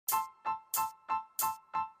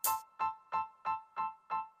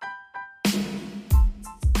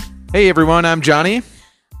Hey everyone, I'm Johnny.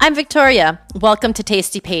 I'm Victoria. Welcome to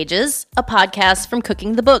Tasty Pages, a podcast from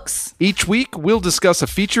Cooking the Books. Each week, we'll discuss a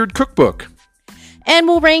featured cookbook. And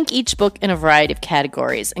we'll rank each book in a variety of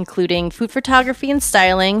categories, including food photography and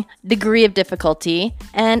styling, degree of difficulty,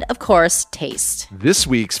 and, of course, taste. This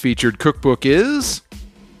week's featured cookbook is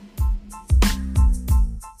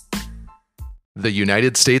The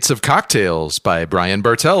United States of Cocktails by Brian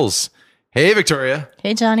Bartels. Hey, Victoria.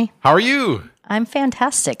 Hey, Johnny. How are you? I'm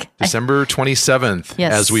fantastic. December 27th,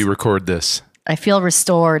 Yes. as we record this. I feel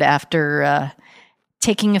restored after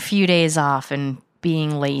taking a few days off and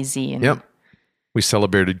being lazy. And Yep. We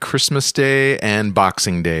celebrated Christmas Day and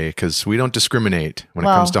Boxing Day because we don't discriminate when it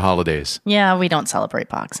comes to holidays. Yeah, we don't celebrate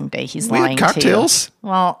Boxing Day. He's We lying had cocktails. to you.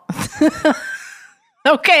 Well,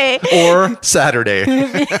 okay. Or Saturday.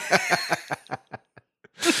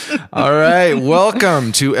 All right.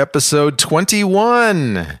 Welcome to episode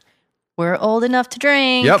 21. We're old enough to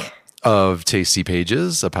drink. Yep. Of Tasty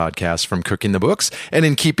Pages, a podcast from Cooking the Books. And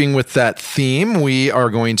in keeping with that theme, we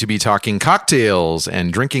are going to be talking cocktails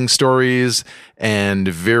and drinking stories and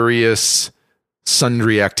various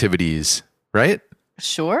sundry activities, right?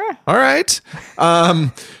 Sure. All right.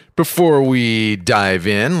 Before we dive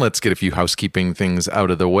in, let's get a few housekeeping things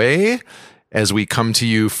out of the way as we come to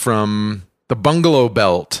you from the Bungalow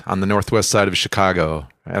Belt on the northwest side of Chicago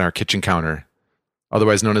at our kitchen counter,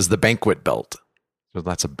 otherwise known as the Banquet Belt. There's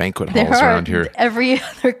lots of banquet halls around here. Every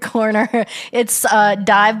other corner, it's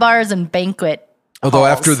dive bars and banquet Although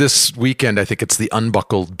halls. after this weekend, I think it's the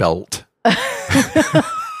Unbuckled Belt.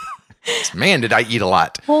 Man, did I eat a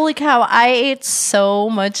lot. Holy cow, I ate so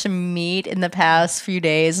much meat in the past few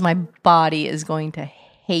days. My body is going to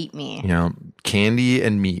hate me. You know, candy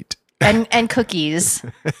and meat. And cookies.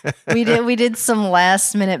 We did some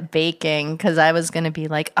last minute baking because I was going to be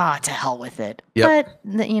like, to hell with it. Yep. But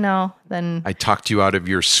then I talked you out of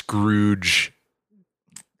your Scrooge.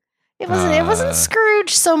 it wasn't Scrooge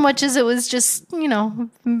so much as it was just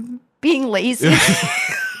being lazy.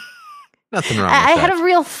 Nothing wrong with I that. had a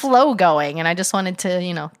real flow going, and I just wanted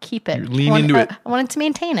to keep it. Lean into it. I wanted to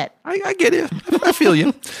maintain it. I get it. I feel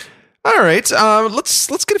you. All right, let's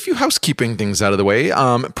get a few housekeeping things out of the way.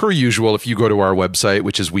 Per usual, if you go to our website,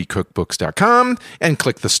 which is wecookbooks.com, and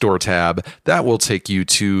click the store tab, that will take you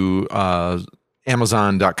to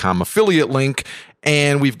Amazon.com affiliate link.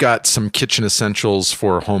 And we've got some kitchen essentials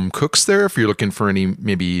for home cooks there if you're looking for any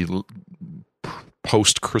maybe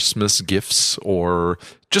post-Christmas gifts or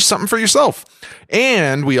just something for yourself.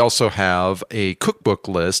 And we also have a cookbook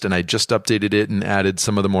list, and I just updated it and added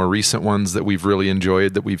some of the more recent ones that we've really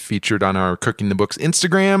enjoyed that we've featured on our Cooking the Books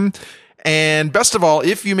Instagram. And best of all,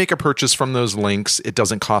 if you make a purchase from those links, it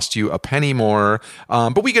doesn't cost you a penny more,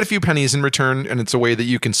 but we get a few pennies in return, and it's a way that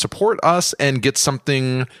you can support us and get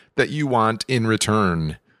something that you want in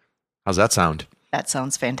return. How's that sound? That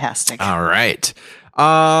sounds fantastic. All right.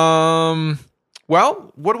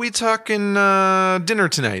 Well, what are we talking dinner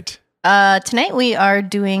tonight? Tonight we are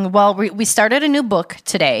doing, we started a new book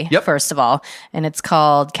today, first of all, and it's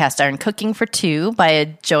called Cast Iron Cooking for Two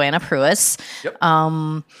by Joanna Pruis. Yep.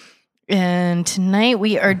 And tonight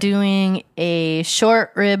we are doing a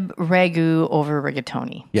short rib ragu over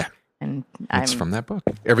rigatoni. Yeah. And It's from that book.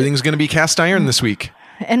 Everything's going to be cast iron this week.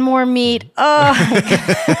 And more meat. Oh,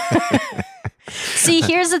 see,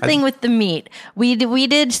 here's the thing with the meat. We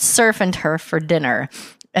did surf and turf for dinner,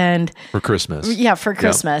 and For Christmas. Yeah, for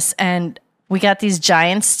Christmas, and we got these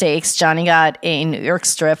giant steaks. Johnny got a New York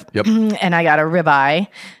strip, and I got a ribeye,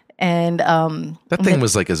 and that thing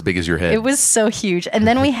was like as big as your head. it was so huge. And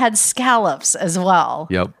then we had scallops as well.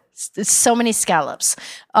 Yep. So many scallops.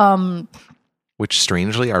 Which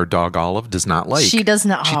strangely our dog Olive does not like. She does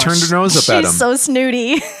not. She turned her nose up at him. She's so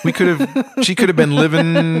snooty. She could have been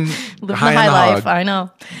living The high high on the life. hog, I know.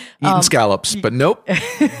 eating scallops, but nope.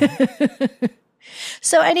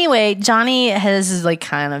 So anyway, Johnny has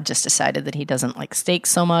kind of just decided that he doesn't like steak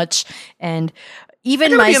so much, and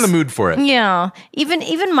even Be in the mood for it. Yeah,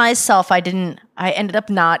 even myself, I ended up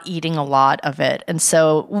not eating a lot of it, and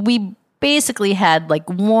so we basically had 1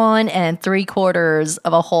 3/4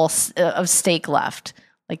 of a whole of steak left.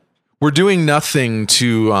 We're doing nothing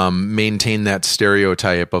to maintain that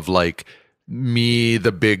stereotype of me,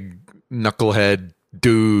 the big knucklehead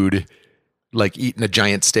dude, eating a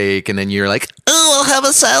giant steak, and then you're like, oh, I'll have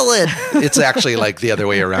a salad. It's actually the other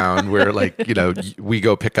way around, where we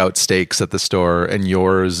go pick out steaks at the store, and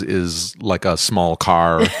yours is a small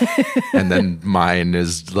car, and then mine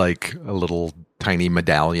is a little tiny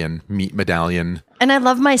meat medallion. And I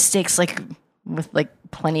love my steaks with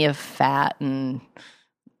plenty of fat, and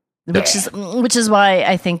which is why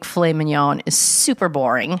I think filet mignon is super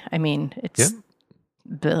boring. I mean, it's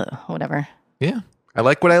whatever. Yeah. I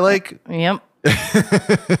like what I like. Yep.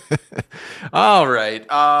 All right.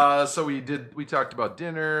 So we talked about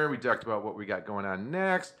dinner. We talked about what we got going on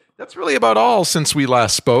next. That's really about all since we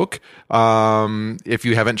last spoke. If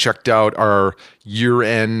you haven't checked out our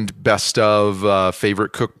year-end best of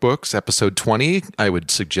favorite cookbooks, episode 20, I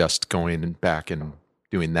would suggest going back and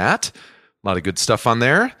doing that. A lot of good stuff on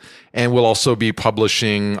there. And we'll also be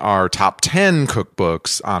publishing our top 10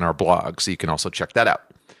 cookbooks on our blog, so you can also check that out.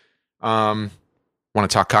 Want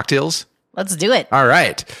to talk cocktails? Let's do it. All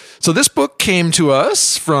right. So this book came to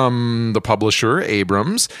us from the publisher,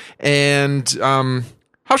 Abrams. And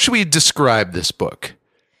how should we describe this book?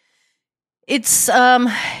 It's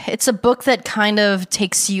a book that kind of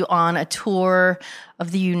takes you on a tour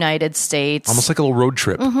of the United States. Almost like a little road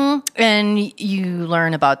trip. And you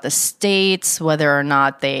learn about the states, whether or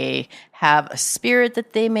not they have a spirit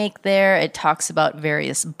that they make there. It talks about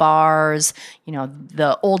various bars,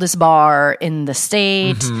 the oldest bar in the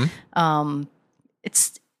state.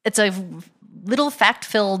 It's a little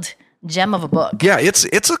fact-filled gem of a book. Yeah,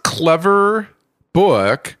 it's a clever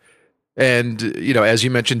book. And, as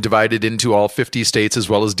you mentioned, divided into all 50 states as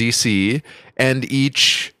well as DC. And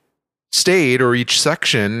each state or each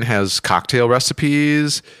section has cocktail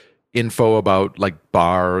recipes, info about like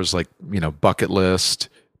bars, like, bucket list,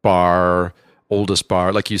 bar, oldest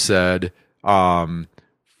bar, like you said, fun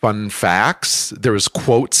facts. There was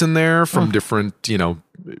quotes in there from different,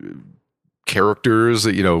 characters,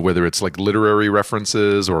 whether it's like literary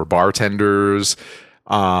references or bartenders.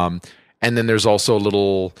 And then there's also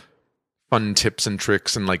little fun tips and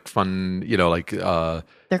tricks and like fun,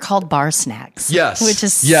 they're called bar snacks. Yes. Which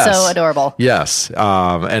is so adorable. Yes.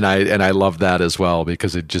 And I love that as well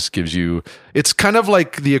because it just gives you, it's kind of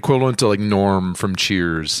like the equivalent to like Norm from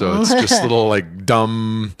Cheers. So it's just little like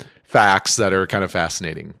dumb facts that are kind of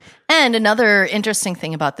fascinating. And another interesting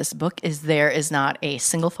thing about this book is there is not a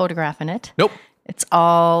single photograph in it. Nope. It's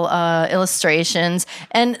all illustrations.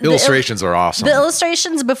 And illustrations are awesome. The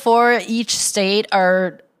illustrations before each state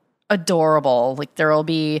are adorable. Like there will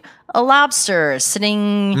be a lobster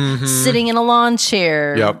sitting in a lawn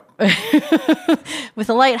chair. Yep. With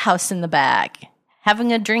a lighthouse in the back,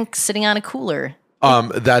 having a drink sitting on a cooler.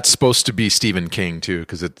 That's supposed to be Stephen King too,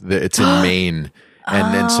 because it's in Maine.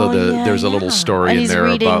 And so there's a little story in there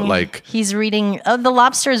about like he's reading. The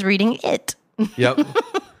lobster is reading it. Yep.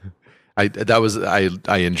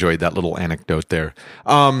 I enjoyed that little anecdote there.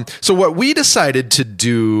 So what we decided to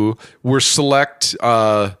do were select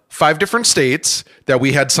 5 different states that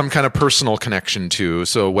we had some kind of personal connection to.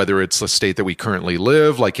 So whether it's a state that we currently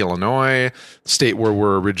live, like Illinois, state where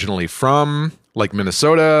we're originally from, like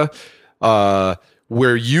Minnesota,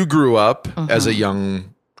 where you grew up as a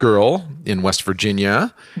young girl in West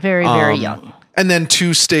Virginia. Very, very young. And then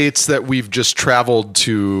 2 states that we've just traveled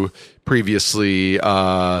to previously,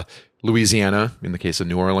 Louisiana in the case of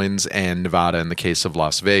New Orleans and Nevada in the case of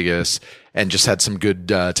Las Vegas, and just had some good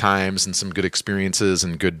times and some good experiences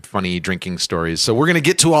and good funny drinking stories. So we're going to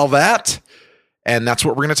get to all that, and that's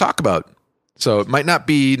what we're going to talk about. So it might not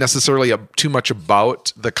be necessarily too much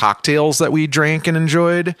about the cocktails that we drank and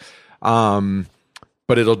enjoyed,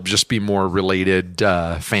 but it'll just be more related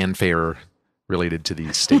fanfare related to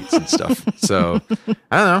these states and stuff. So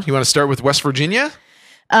I don't know. You want to start with West Virginia?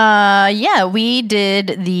 Yeah, we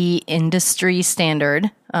did the industry standard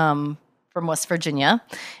from West Virginia.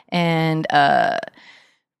 And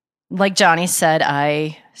like Johnny said,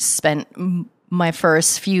 I spent my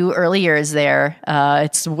first few early years there.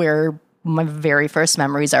 It's where my very first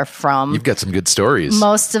memories are from. You've got some good stories.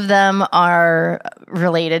 Most of them are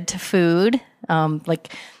related to food.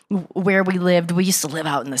 Like where we lived, we used to live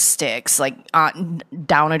out in the sticks, like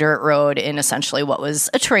down a dirt road in essentially what was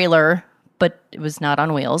a trailer, but it was not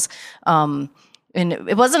on wheels. And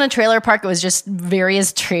it wasn't a trailer park. It was just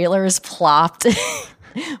various trailers plopped.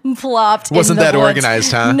 Wasn't that woods.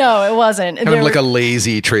 Organized, huh? No, it wasn't. Kind of like a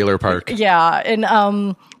lazy trailer park. Yeah.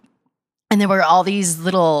 And there were all these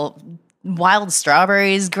little wild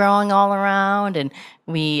strawberries growing all around. And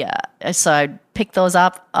so I picked those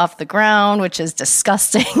up off the ground, which is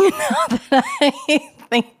disgusting now that I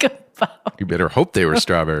think about. You better hope they were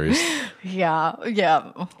strawberries. Yeah,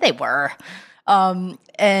 they were.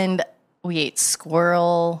 And we ate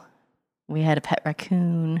squirrel. We had a pet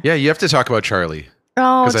raccoon. Yeah, you have to talk about Charlie.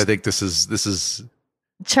 Oh, because I think this is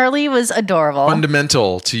Charlie was adorable.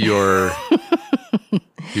 Fundamental to your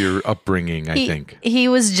upbringing, I think. He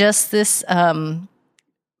was just this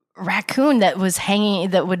raccoon that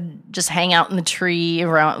would just hang out in the tree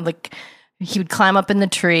around, like he would climb up in the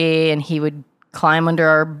tree and he would climb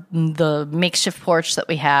under the makeshift porch that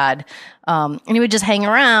we had. And he would just hang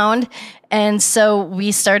around. And so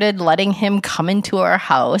we started letting him come into our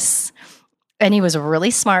house. And he was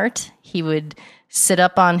really smart. He would sit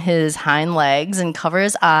up on his hind legs and cover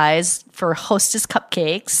his eyes for Hostess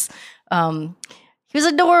cupcakes. He was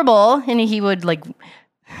adorable, and he would like.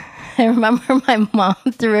 I remember my mom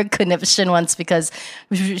threw a conniption once because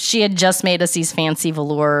she had just made us these fancy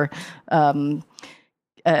velour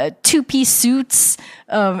two-piece suits,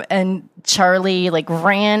 and Charlie like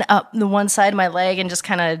ran up the one side of my leg and just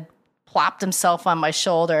kind of plopped himself on my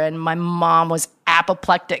shoulder, and my mom was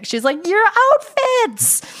apoplectic. She's like, "Your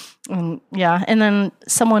outfits!" Yeah, and then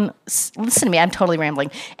someone, listen to me, I'm totally rambling.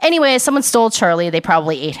 Anyway, someone stole Charlie. They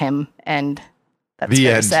probably ate him, and that's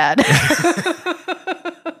very sad.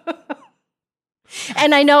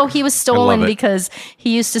 And I know he was stolen because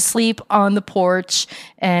he used to sleep on the porch,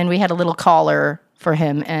 and we had a little collar for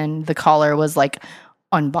him, and the collar was like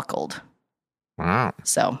unbuckled. Wow.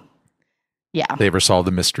 So, yeah. They ever solved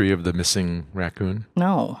the mystery of the missing raccoon?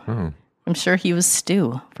 No. Oh. I'm sure he was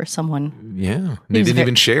stew for someone. Yeah. They didn't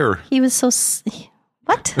even share. He was so...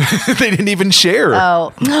 What? They didn't even share.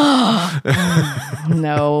 Oh.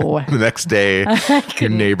 No. The next day, your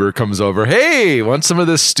neighbor comes over. Hey, want some of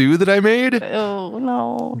this stew that I made? Oh,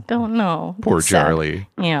 no. Don't know. Poor Charlie.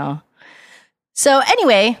 Yeah. So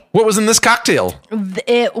anyway. What was in this cocktail?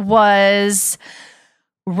 It was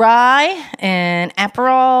rye and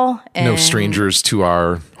Aperol. And no strangers to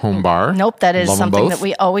our home bar. Nope. That is something that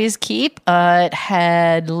we always keep. It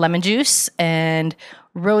had lemon juice and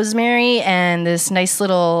rosemary and this nice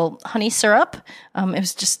little honey syrup. It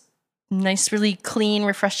was just nice, really clean,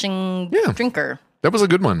 refreshing drinker. That was a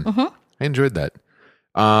good one. Mm-hmm. I enjoyed that.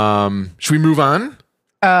 Should we move on?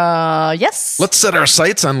 Yes. Let's set our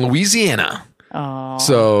sights on Louisiana. Oh.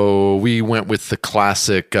 So we went with the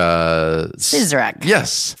classic Sazerac.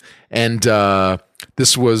 Yes. And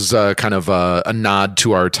this was kind of a nod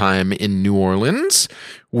to our time in New Orleans,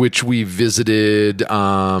 which we visited for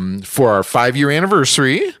our 5-year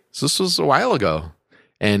anniversary. So this was a while ago.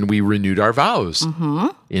 And we renewed our vows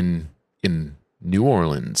in New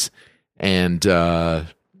Orleans. And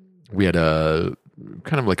we had a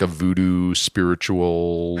kind of like a voodoo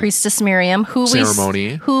spiritual Priestess Miriam,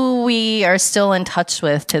 ceremony, who we are still in touch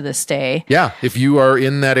with to this day. Yeah, if you are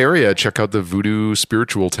in that area, check out the Voodoo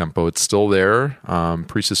Spiritual Tempo. It's still there.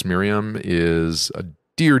 Priestess Miriam is a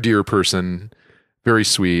dear person, very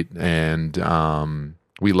sweet, and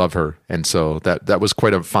we love her. And so that was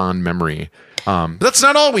quite a fond memory. But that's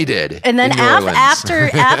not all we did. And then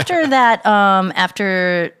after that,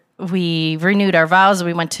 after we renewed our vows,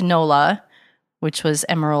 we went to NOLA, which was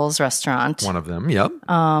Emerald's restaurant. One of them, yep.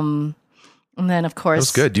 And then, of course... That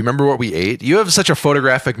was good. Do you remember what we ate? You have such a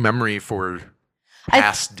photographic memory for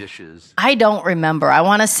past dishes. I don't remember. I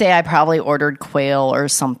want to say I probably ordered quail or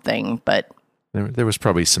something, but... There was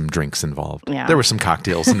probably some drinks involved. Yeah. There were some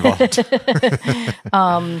cocktails involved.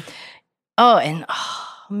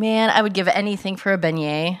 Man, I would give anything for a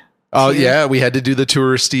beignet. Oh, yeah. We had to do the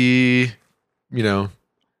touristy,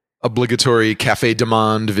 obligatory Cafe du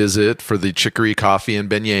Monde visit for the chicory coffee and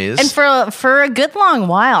beignets. And for a good long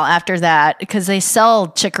while after that, because they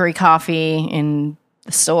sell chicory coffee in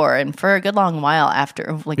the store, and for a good long while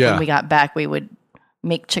after, when we got back, we would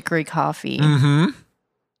make chicory coffee. Mm-hmm.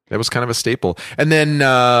 That was kind of a staple. And then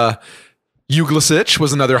Uglasich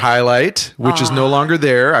was another highlight, which is no longer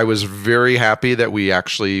there. I was very happy that we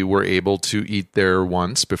actually were able to eat there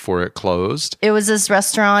once before it closed. It was this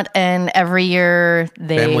restaurant, and every year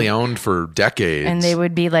family owned for decades, and they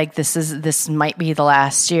would be like, "This might be the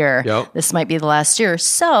last year. Yep. This might be the last year."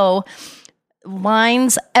 So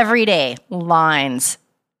lines every day, lines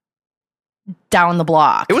down the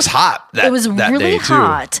block. It was hot. It was really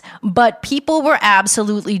hot, but people were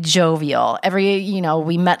absolutely jovial.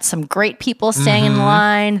 We met some great people staying in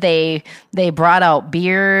line. They brought out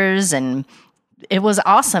beers, and it was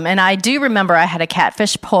awesome. And I do remember I had a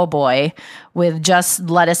catfish po' boy with just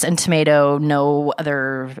lettuce and tomato,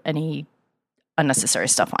 any unnecessary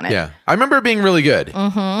stuff on it. Yeah. I remember it being really good.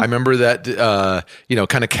 Mm-hmm. I remember that,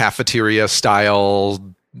 kind of cafeteria style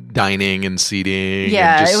dining and seating.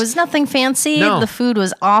 Yeah, it was nothing fancy. No. The food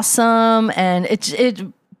was awesome, and it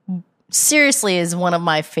seriously is one of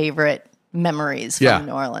my favorite memories from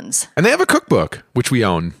New Orleans. And they have a cookbook, which we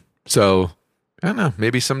own. So, I don't know,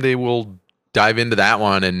 maybe someday we'll dive into that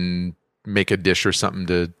one and make a dish or something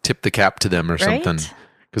to tip the cap to them or something.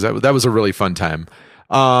 Because that was a really fun time.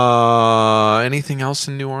 Anything else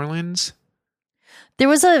in New Orleans? There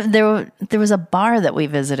was a bar that we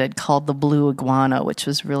visited called the Blue Iguana, which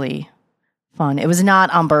was really fun. It was not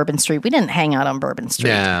on Bourbon Street. We didn't hang out on Bourbon Street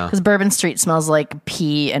Yeah. because Bourbon Street smells like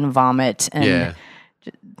pee and vomit and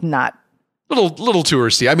not. Little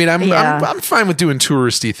touristy. I mean, Yeah. I'm fine with doing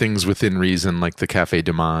touristy things within reason, like the Cafe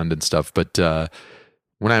du Monde and stuff. But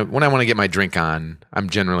when I want to get my drink on, I'm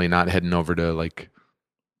generally not heading over to like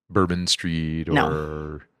Bourbon Street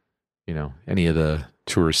or any of the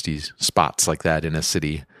touristy spots like that in a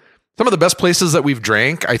city. Some of the best places that we've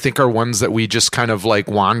drank, I think, are ones that we just kind of like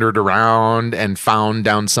wandered around and found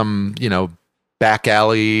down some back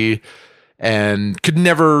alley and could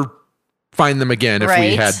never find them again if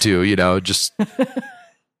we had to, just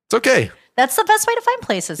it's okay. That's the best way to find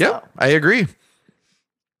places. Yeah, I agree.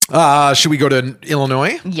 Should we go to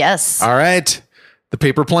Illinois? Yes. All right. The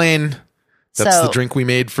Paper Plane. That's the drink we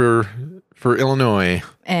made for Illinois.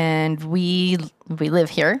 And we live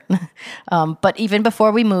here. But even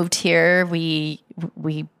before we moved here, we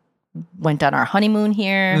went on our honeymoon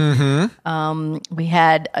here. Mm-hmm. We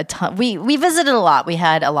had a ton. We visited a lot. We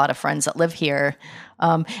had a lot of friends that live here.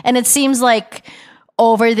 And it seems like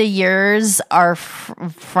over the years, our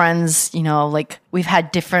friends, like we've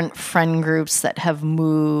had different friend groups that have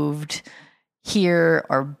moved here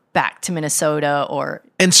or back to Minnesota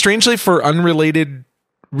and strangely for unrelated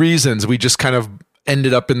reasons, we just kind of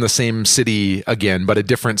ended up in the same city again, but a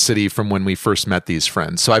different city from when we first met these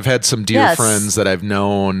friends. So I've had some dear friends that I've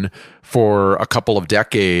known for a couple of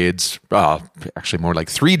decades, actually more like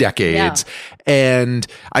 3 decades. Yeah. And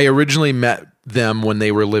I originally met them when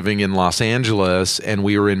they were living in Los Angeles and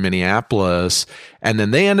we were in Minneapolis. And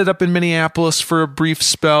then they ended up in Minneapolis for a brief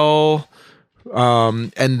spell.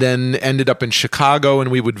 And then ended up in Chicago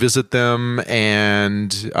and we would visit them.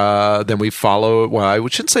 And then we followed. Well, I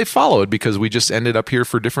shouldn't say followed because we just ended up here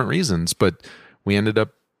for different reasons. But we ended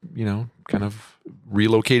up, kind of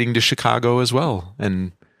relocating to Chicago as well.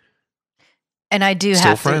 And I do still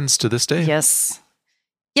have friends to this day. Yes.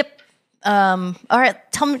 Yep. All right.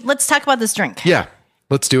 Let's talk about this drink. Yeah,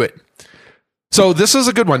 let's do it. So this is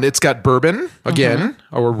a good one. It's got bourbon again,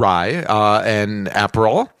 or rye, and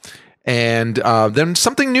Aperol. And then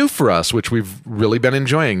something new for us, which we've really been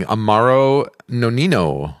enjoying, Amaro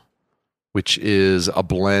Nonino, which is a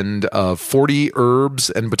blend of 40 herbs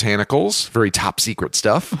and botanicals, very top secret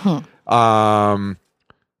stuff.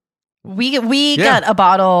 We got a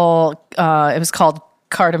bottle. It was called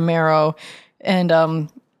Cardamero, and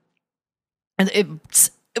it's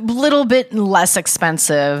a little bit less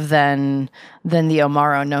expensive than the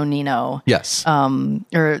Amaro Nonino. Yes.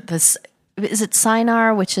 Or this. Is it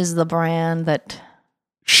Cynar, which is the brand that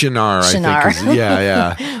Cynar. I think is,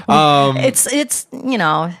 yeah. It's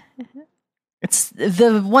it's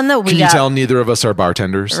the one that we got. Can you tell neither of us are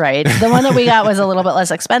bartenders? Right. The one that we got was a little bit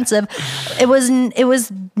less expensive. It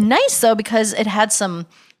was nice though because it had some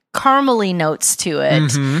caramely notes to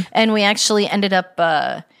it, and we actually ended up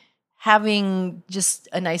having just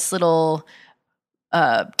a nice little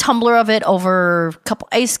tumbler of it over a couple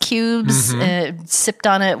ice cubes, sipped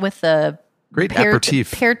on it with a great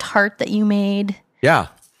aperitif pear tart that you made. Yeah.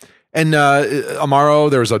 And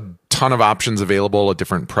Amaro, there's a ton of options available at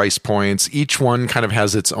different price points. Each one kind of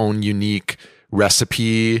has its own unique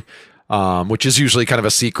recipe, which is usually kind of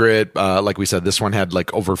a secret. Like we said, this one had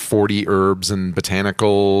like over 40 herbs and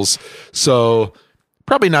botanicals. So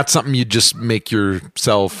probably not something you'd just make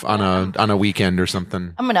yourself on a weekend or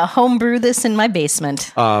something. I'm going to homebrew this in my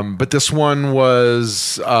basement. But this one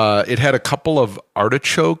was, it had a couple of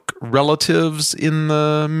artichoke relatives in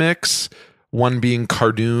the mix. One being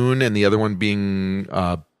cardoon and the other one being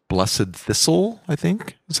Blessed Thistle, I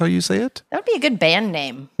think is how you say it. That would be a good band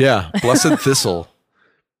name. Yeah, Blessed Thistle.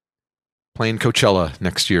 Playing Coachella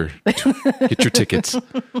next year. Get your tickets.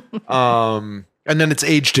 And then it's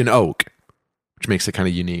aged in oak, which makes it kind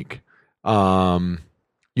of unique. You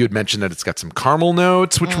had mentioned that it's got some caramel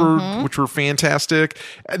notes, which were fantastic,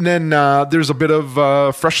 and then there's a bit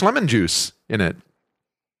of fresh lemon juice in it.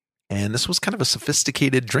 And this was kind of a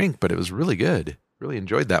sophisticated drink, but it was really good. Really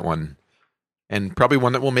enjoyed that one, and probably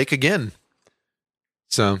one that we'll make again.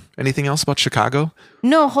 So, anything else about Chicago?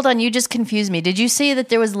 No, hold on. You just confused me. Did you say that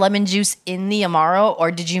there was lemon juice in the Amaro,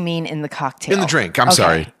 or did you mean in the cocktail? In the drink. I'm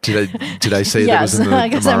sorry. Did I say that was in the I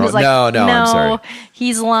guess Amaro? I'm just like, no, I'm sorry.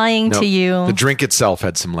 He's lying to you. The drink itself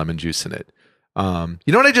had some lemon juice in it. You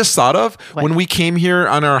know what I just thought of? What? When we came here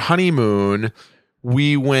on our honeymoon,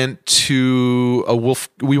 we went to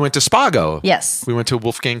Spago. Yes. We went to a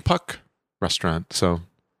Wolfgang Puck restaurant. So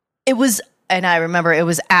it was, and I remember it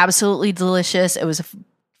was absolutely delicious. It was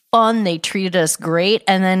fun. They treated us great.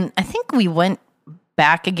 And then I think we went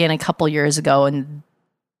back again a couple years ago, and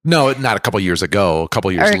no, not a couple years ago, a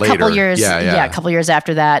couple years later. A couple years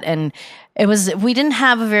after that. And we didn't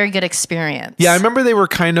have a very good experience. Yeah, I remember they were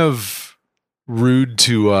kind of rude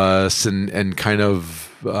to us and kind of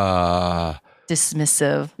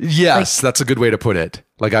dismissive. Yes, that's a good way to put it.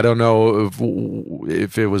 Like, I don't know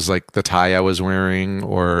if it was like the tie I was wearing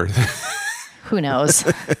or who knows.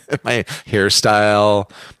 My hairstyle.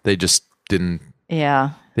 They just didn't.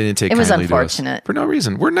 Yeah. They didn't take. It was kindly to us unfortunate for no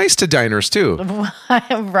reason. We're nice to diners too.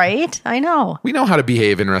 Right? I know. We know how to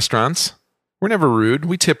behave in restaurants. We're never rude.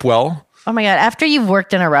 We tip well. Oh my God. After you've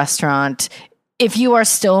worked in a restaurant, if you are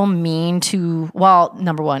still mean to, well,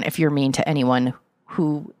 number one, if you're mean to anyone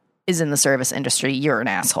who is in the service industry, you're an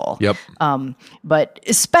asshole. Yep. But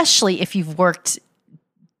especially if you've worked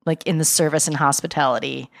like in the service and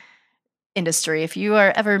hospitality industry, if you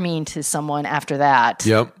are ever mean to someone after that,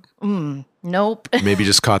 Yep. Nope. Maybe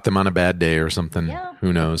just caught them on a bad day or something. Yeah.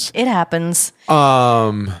 Who knows? It happens.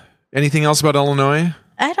 Anything else about Illinois?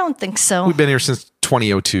 I don't think so. We've been here since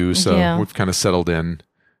 2002, so Yeah. we've kind of settled in.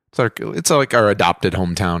 It's like our adopted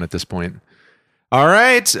hometown at this point. All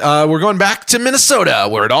right, we're going back to Minnesota,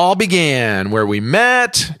 where it all began, where we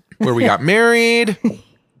met, where we got married,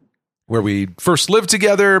 where we first lived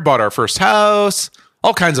together, bought our first house,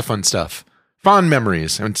 all kinds of fun stuff, fond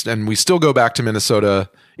memories, and we still go back to Minnesota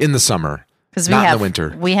in the summer, Because not in the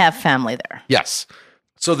winter. We have family there. Yes.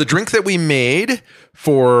 So the drink that we made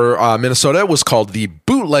for Minnesota was called the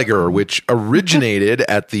Bootlegger, which originated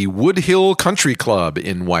at the Woodhill Country Club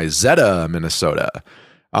in Wayzata, Minnesota.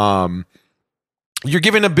 You're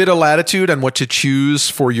given a bit of latitude on what to choose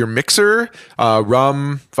for your mixer,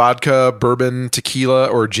 rum, vodka, bourbon, tequila,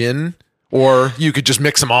 or gin. Or you could just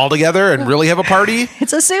mix them all together and really have a party.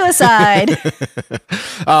 It's a suicide.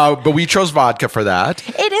 But we chose vodka for that.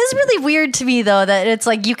 It is really weird to me, though, that it's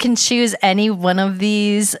like you can choose any one of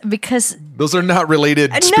these because Those are not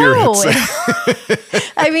related no. spirits.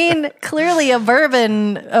 I mean, clearly a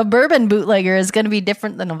bourbon bootlegger is going to be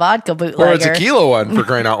different than a vodka bootlegger. Or a tequila one, for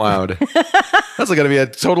crying out loud. That's going to be a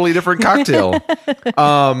totally different cocktail.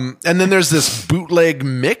 And then there's this bootleg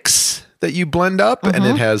mix that you blend up, and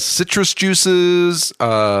it has citrus juices,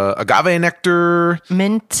 agave nectar,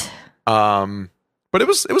 Mint. but it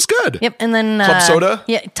was good. Yep, and then Club soda?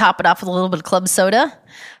 Yeah, top it off with a little bit of club soda.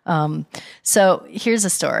 So here's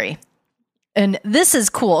a story, and this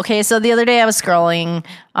is cool. Okay, so the other day I was scrolling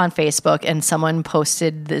on Facebook, and someone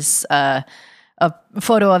posted this a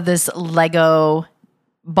photo of this Lego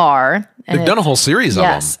bar. They've done a whole series of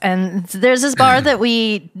them. Yes, and there's this bar that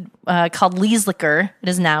we called Lee's Liquor. It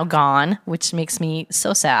is now gone, which makes me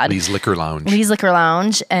so sad. Lee's Liquor Lounge. Lee's Liquor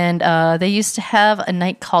Lounge, and they used to have a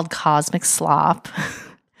night called Cosmic Slop,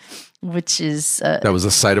 which is That was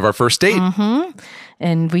the site of our first date.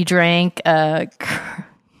 and we drank When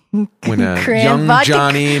young vodka-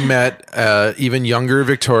 Johnny met even younger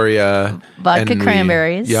Victoria. Vodka and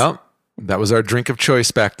cranberries. Yep. That was our drink of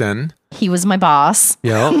choice back then. He was my boss.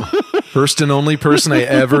 Yep. First and only person I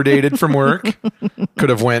ever dated from work. Could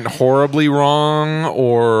have went horribly wrong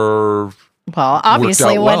or Well,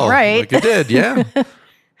 obviously it worked out went well. right. Like it did, yeah.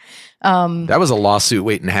 That was a lawsuit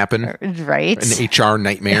waiting to happen. Right. An HR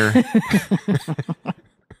nightmare.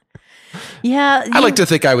 Yeah. I like to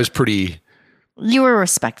think I was pretty. You were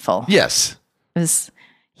respectful. Yes. It was,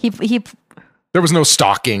 he There was no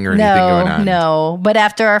stalking or anything going on. No. But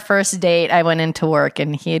after our first date, I went into work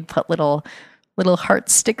and he had put little heart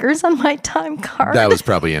stickers on my time card. That was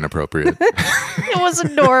probably inappropriate. It was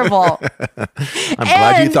adorable. I'm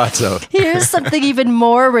glad you thought so. Here's something even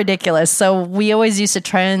more ridiculous. So we always used to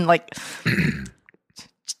try and like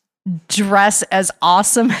dress as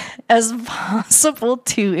awesome as possible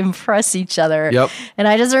to impress each other. Yep. And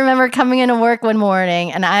I just remember coming into work one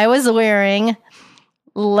morning and I was wearing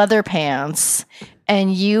leather pants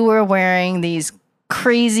and you were wearing these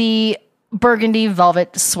crazy burgundy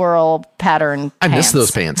velvet swirl pattern I pants. miss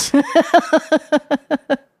those pants. I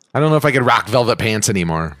don't know if I could rock velvet pants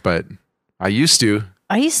anymore, but I used to.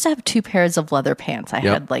 I used to have two pairs of leather pants. I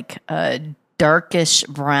Yep. had like a darkish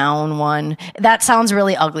brown one. That sounds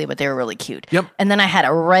really ugly, but they were really cute. Yep. And then I had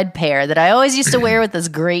a red pair that I always used to wear with this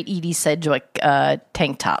great Edie Sedgwick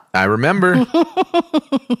tank top. I remember.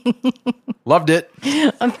 Loved it.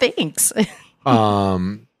 Thanks.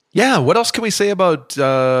 Yeah, what else can we say about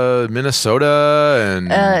Minnesota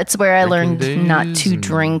and It's where I learned drinking not days to and-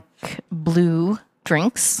 drink blue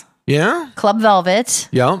drinks. Yeah? Club Velvet.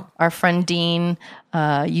 Yeah. Our friend Dean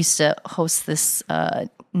used to host this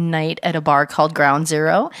night at a bar called Ground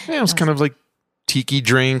Zero. Yeah, it was kind of like tiki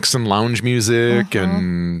drinks and lounge music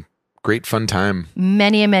and great fun time.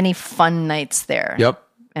 Many fun nights there. Yep.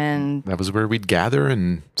 And That was where we'd gather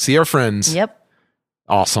and see our friends. yep.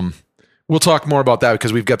 Awesome. We'll talk more about that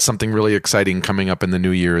because we've got something really exciting coming up in the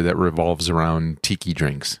new year that revolves around tiki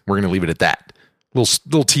drinks. We're going to leave it at that.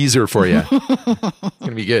 Little teaser for you. It's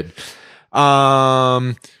going to be good.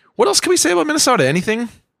 What else can we say about Minnesota? Anything?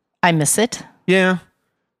 I miss it. Yeah.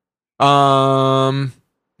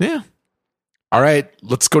 Yeah. All right,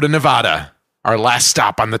 let's go to Nevada. Our last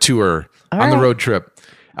stop on the tour, the road trip.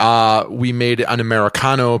 We made an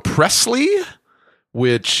Americano Presley,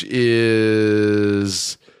 which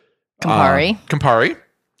is Campari.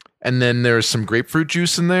 And then there's some grapefruit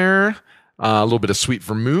juice in there, a little bit of sweet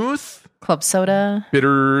vermouth, club soda,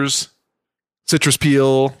 bitters, citrus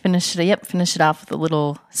peel. Finish it off with a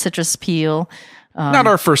little citrus peel. Not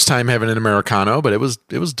our first time having an Americano, but it was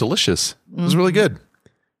delicious. It was really good.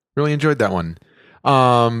 Really enjoyed that one.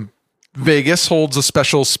 Vegas holds a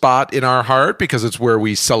special spot in our heart because it's where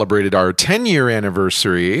we celebrated our 10-year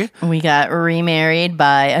anniversary. We got remarried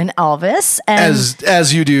by an Elvis. And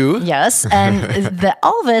as you do. Yes. And the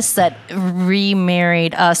Elvis that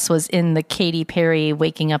remarried us was in the Katy Perry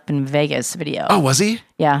Waking Up in Vegas video. Oh, was he?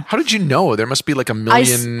 Yeah. How did you know? There must be like a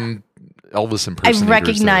million Elvis impersonators. I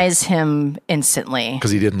recognize him instantly.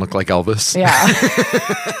 Because he didn't look like Elvis? Yeah.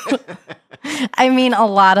 I mean, a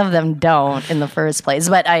lot of them don't in the first place,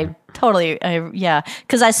 but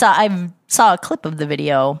because I saw a clip of the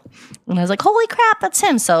video and I was like, holy crap, that's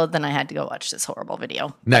him. So then I had to go watch this horrible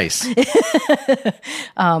video. Nice.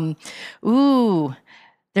 There's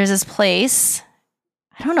this place.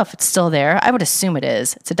 I don't know if it's still there. I would assume it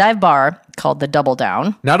is. It's a dive bar called the Double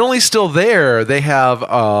Down. Not only still there, they have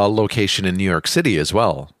a location in New York City as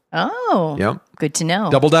well. Oh, yep. Good to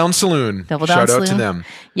know. Double Down Saloon. Shout out to them.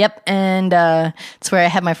 Yep, and it's where I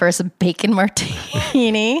had my first bacon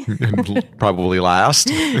martini. Probably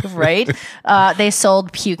last. Right. They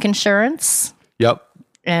sold puke insurance. Yep.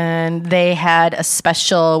 And they had a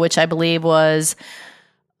special, which I believe was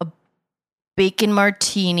a bacon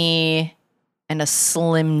martini and a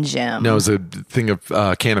Slim Jim. No, it was a thing of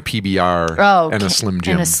can of PBR and a Slim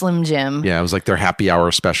Jim. And a Slim Jim. Yeah, it was like their happy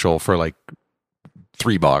hour special for like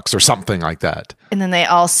 $3 or something like that. And then they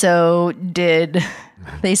also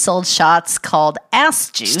they sold shots called ass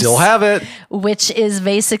juice. Still have it. Which is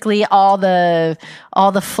basically all the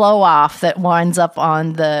flow off that winds up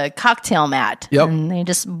on the cocktail mat. Yep. And they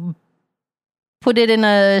just put it in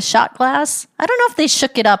a shot glass. I don't know if they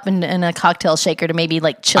shook it up in a cocktail shaker to maybe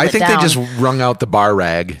like chill it down. I think they just wrung out the bar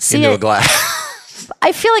rag into a glass.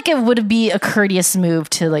 I feel like it would be a courteous move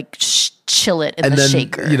to like chill it in the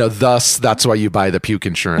shaker. Thus that's why you buy the puke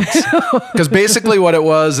insurance. Because basically what it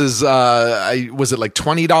was is, was it like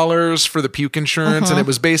 $20 for the puke insurance? And it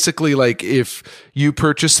was basically like if you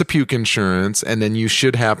purchase the puke insurance and then you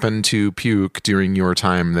should happen to puke during your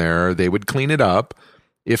time there, they would clean it up.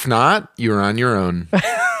 If not, you're on your own.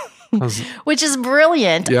 Which is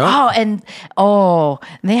brilliant. Yeah.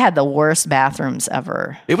 They had the worst bathrooms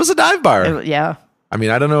ever. It was a dive bar. Yeah. I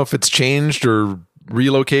mean, I don't know if it's changed or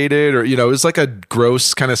relocated or, it was like a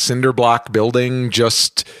gross kind of cinder block building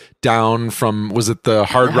just down from, was it the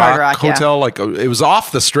Hard Rock Hotel? Yeah. Like it was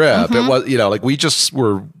off the strip. It was, like we just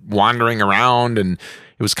were wandering around and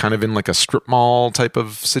it was kind of in like a strip mall type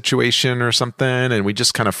of situation or something. And we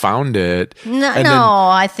just kind of found it.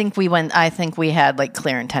 I think we had like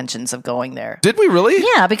clear intentions of going there. Did we really?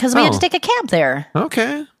 Yeah, because we had to take a cab there.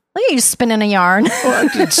 Okay. Look at you spinning a yarn. Well,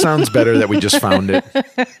 it sounds better that we just found it.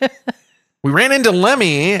 We ran into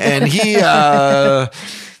Lemmy, and he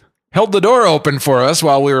held the door open for us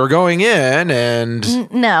while we were going in.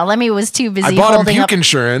 And no, Lemmy was too busy. I bought him puke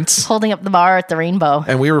insurance, holding up the bar at the Rainbow,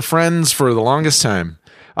 and we were friends for the longest time.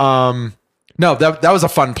 No, that was a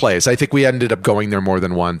fun place. I think we ended up going there more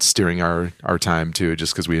than once during our time too,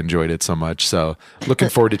 just because we enjoyed it so much. So looking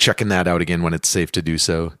forward to checking that out again when it's safe to do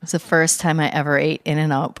so. It was the first time I ever ate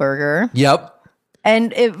In-N-Out Burger. Yep.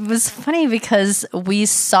 And it was funny because we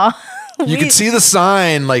saw... You could see the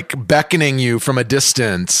sign like beckoning you from a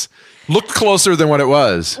distance. Looked closer than what it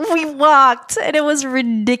was. We walked, and it was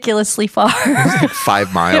ridiculously far. It was like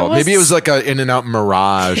 5 miles. Maybe it was like an In-N-Out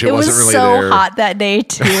Mirage. It wasn't really so there. Hot that day,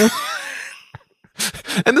 too.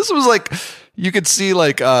 And this was like, you could see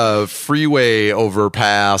like a freeway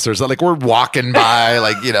overpass or something. Like we're walking by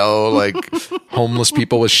like, like homeless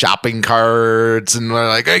people with shopping carts. And we're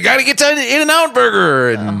like, I got to get to In-N-Out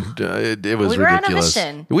Burger. And it was ridiculous. We were on a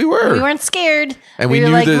mission. We were. We weren't scared. And we were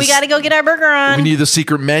like, we got to go get our burger on. We knew the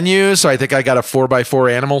secret menu. So I think I got a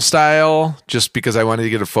 4x4 animal style just because I wanted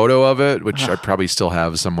to get a photo of it, which I probably still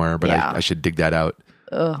have somewhere, but I should dig that out.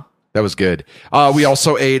 That was good. We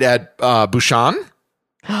also ate at Bouchon.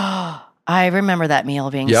 I remember that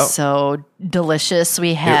meal being so delicious.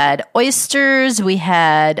 We had oysters. We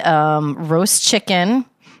had roast chicken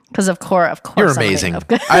Because of course, You're I'm amazing.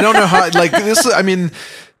 thinking of- I don't know how, like this, I mean,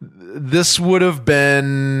 this would have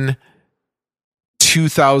been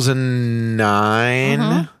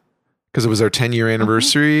 2009 because it was our 10-year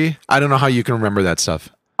anniversary. I don't know how you can remember that stuff.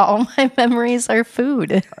 All my memories are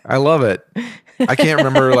food. I love it. I can't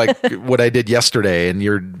remember like what I did yesterday, and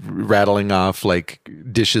you're rattling off like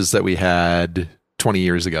dishes that we had 20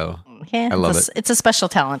 years ago. Yeah, I love it. It's a special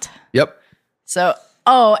talent. Yep. So,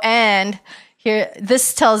 and here,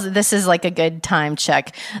 this is like a good time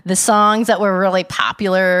check. The songs that were really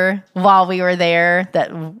popular while we were there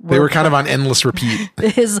They were kind of on endless repeat.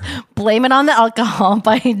 is Blame It on the Alcohol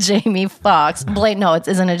by Jamie Foxx.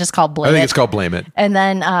 Isn't it just called Blame It? I think it's called Blame It. And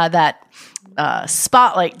then that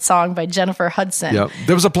Spotlight song by Jennifer Hudson. Yep.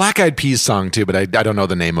 There was a Black Eyed Peas song too, but I don't know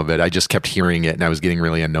the name of it. I just kept hearing it and I was getting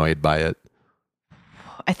really annoyed by it.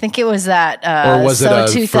 I think it was that. Or was it a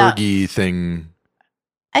Fergie thing?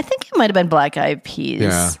 I think it might have been Black Eyed Peas.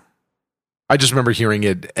 Yeah. I just remember hearing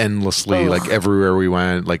it endlessly, like everywhere we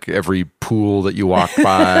went, like every pool that you walked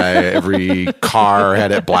by, every car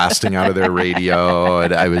had it blasting out of their radio.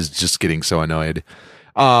 And I was just getting so annoyed.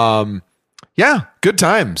 Yeah, good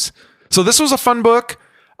times. So this was a fun book.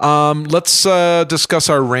 Let's discuss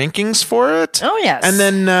our rankings for it. Oh, yes. And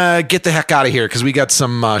then get the heck out of here because we got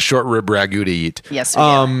some short rib ragu to eat. Yes, we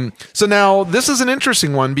do. So now this is an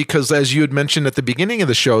interesting one because as you had mentioned at the beginning of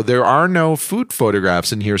the show, there are no food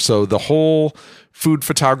photographs in here. So the whole food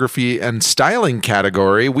photography and styling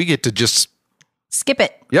category, we get to just skip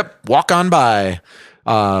it. Yep. Walk on by.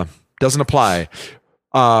 Doesn't apply.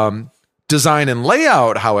 Design and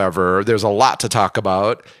layout, however, there's a lot to talk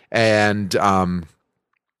about. And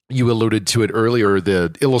you alluded to it earlier,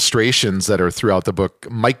 the illustrations that are throughout the book.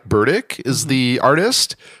 Mike Burdick is the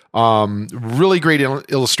artist. Really great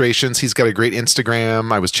illustrations. He's got a great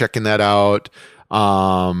Instagram. I was checking that out.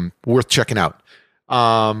 Worth checking out.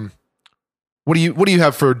 What do you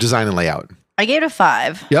have for design and layout? I gave it a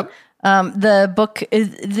 5. Yep. The book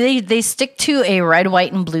they stick to a red,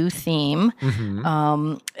 white, and blue theme.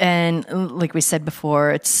 And like we said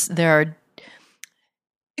before,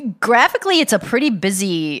 graphically it's a pretty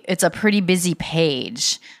busy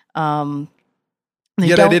page.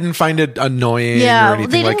 Yet I didn't find it annoying or anything.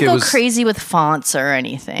 They didn't like go crazy with fonts or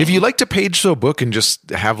anything. If you like to page through a book and just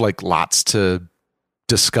have like lots to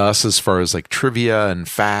discuss as far as like trivia and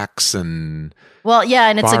facts and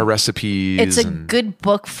and it's bar recipes. It's a good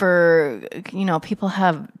book for, people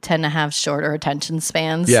tend to have shorter attention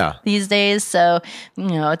spans these days. So,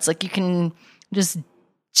 it's like you can just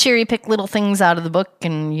cherry pick little things out of the book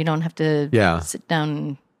and you don't have to sit down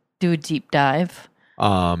and do a deep dive.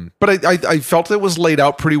 But I felt it was laid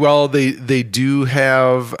out pretty well. They do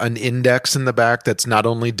have an index in the back that's not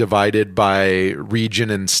only divided by region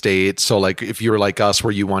and state. So like if you're like us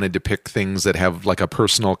where you wanted to pick things that have like a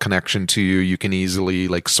personal connection to you, you can easily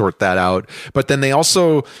like sort that out. But then they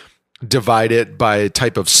also divide it by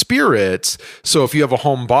type of spirits. So if you have a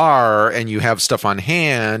home bar and you have stuff on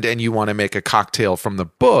hand and you want to make a cocktail from the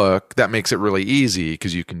book, that makes it really easy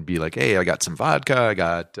because you can be like, hey, I got some vodka, I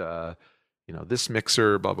got this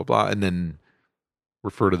mixer, blah, blah, blah, and then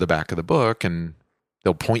refer to the back of the book and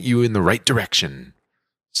they'll point you in the right direction.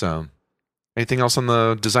 So anything else on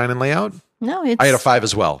the design and layout? No, I had a 5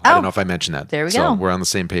 as well. I don't know if I mentioned that. There we go. go. We're on the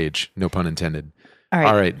same page. No pun intended. All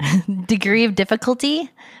right. Degree of difficulty.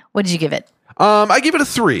 What did you give it? I give it a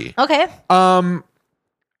 3. Okay. I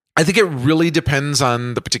think it really depends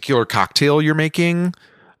on the particular cocktail you're making.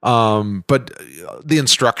 But the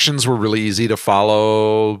instructions were really easy to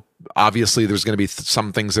follow. Obviously, there's going to be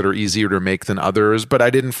some things that are easier to make than others, but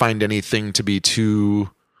I didn't find anything to be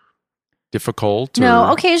too difficult.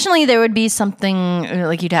 No, occasionally there would be something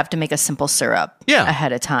like you'd have to make a simple syrup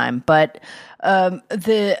ahead of time, but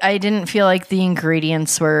I didn't feel like the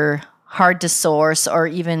ingredients were hard to source or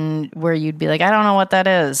even where you'd be like, I don't know what that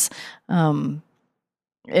is. And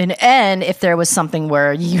if there was something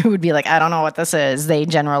where you would be like, I don't know what this is, they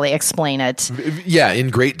generally explain it. Yeah,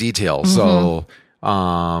 in great detail. So,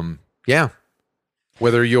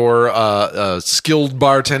 whether you're a skilled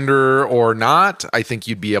bartender or not, I think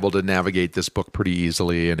you'd be able to navigate this book pretty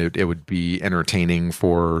easily, and it would be entertaining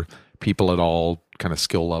for people at all kind of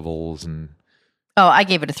skill levels. And I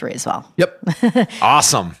gave it a 3 as well. Yep.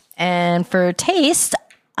 Awesome. And for taste,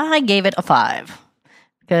 I gave it a 5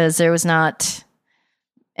 because there was not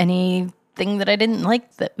anything that I didn't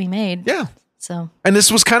like that we made. Yeah. So, and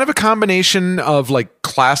this was kind of a combination of like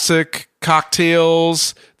classic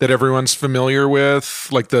cocktails that everyone's familiar with,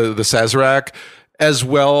 like the Sazerac, as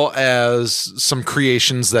well as some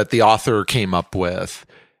creations that the author came up with.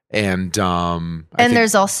 And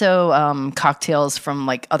there's also cocktails from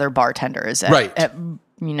like other bartenders at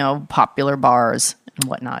popular bars and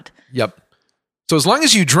whatnot. Yep. So as long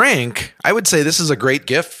as you drink, I would say this is a great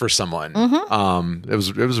gift for someone. It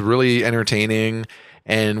was really entertaining.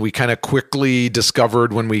 And we kind of quickly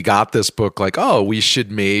discovered when we got this book, like, oh, we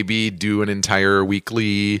should maybe do an entire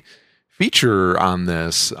weekly feature on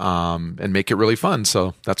this and make it really fun.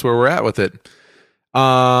 So that's where we're at with it.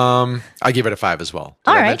 I gave it a 5 as well.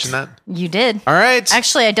 Did I mention that? You did. All right.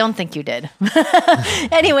 Actually, I don't think you did.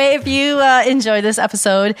 Anyway, if you enjoy this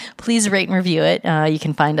episode, please rate and review it. You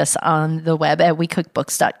can find us on the web at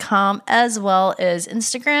wecookbooks.com as well as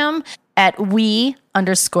Instagram at we_cook_books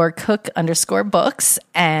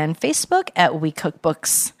and Facebook at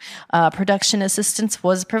wecookbooks. Production assistance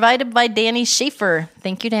was provided by Danny Schaefer.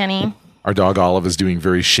 Thank you, Danny. Our dog Olive is doing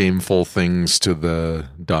very shameful things to the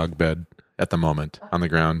dog bed at the moment on the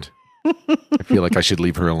ground. I feel like I should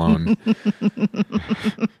leave her alone.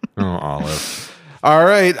 Oh, Olive. All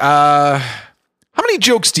right. How many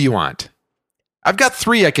jokes do you want? I've got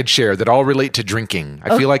 3 I could share that all relate to drinking.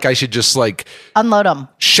 I feel like I should just unload them.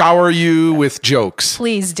 Shower you with jokes.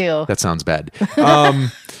 Please do. That sounds bad.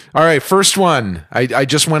 All right. First one. I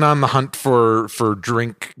just went on the hunt for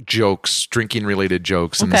drinking related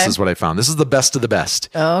jokes. And this is what I found. This is the best of the best.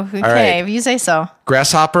 Oh, okay. All right. If you say so.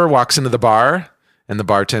 Grasshopper walks into the bar and the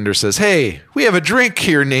bartender says, "Hey, we have a drink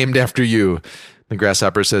here named after you." The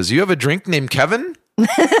grasshopper says, "You have a drink named Kevin?"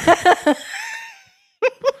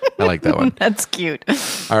 I like that one. That's cute.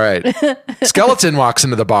 All right. Skeleton walks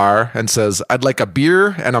into the bar and says, "I'd like a beer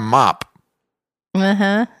and a mop."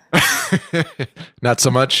 Uh-huh. Not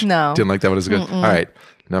so much? No. Didn't like that one as good. All right.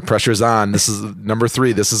 Now pressure's on. This is number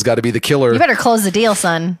 3. This has got to be the killer. You better close the deal,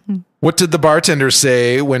 son. What did the bartender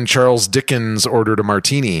say when Charles Dickens ordered a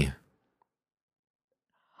martini?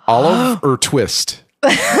 Olive or twist?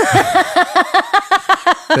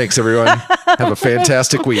 Thanks, everyone. Have a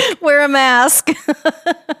fantastic week. Wear a mask.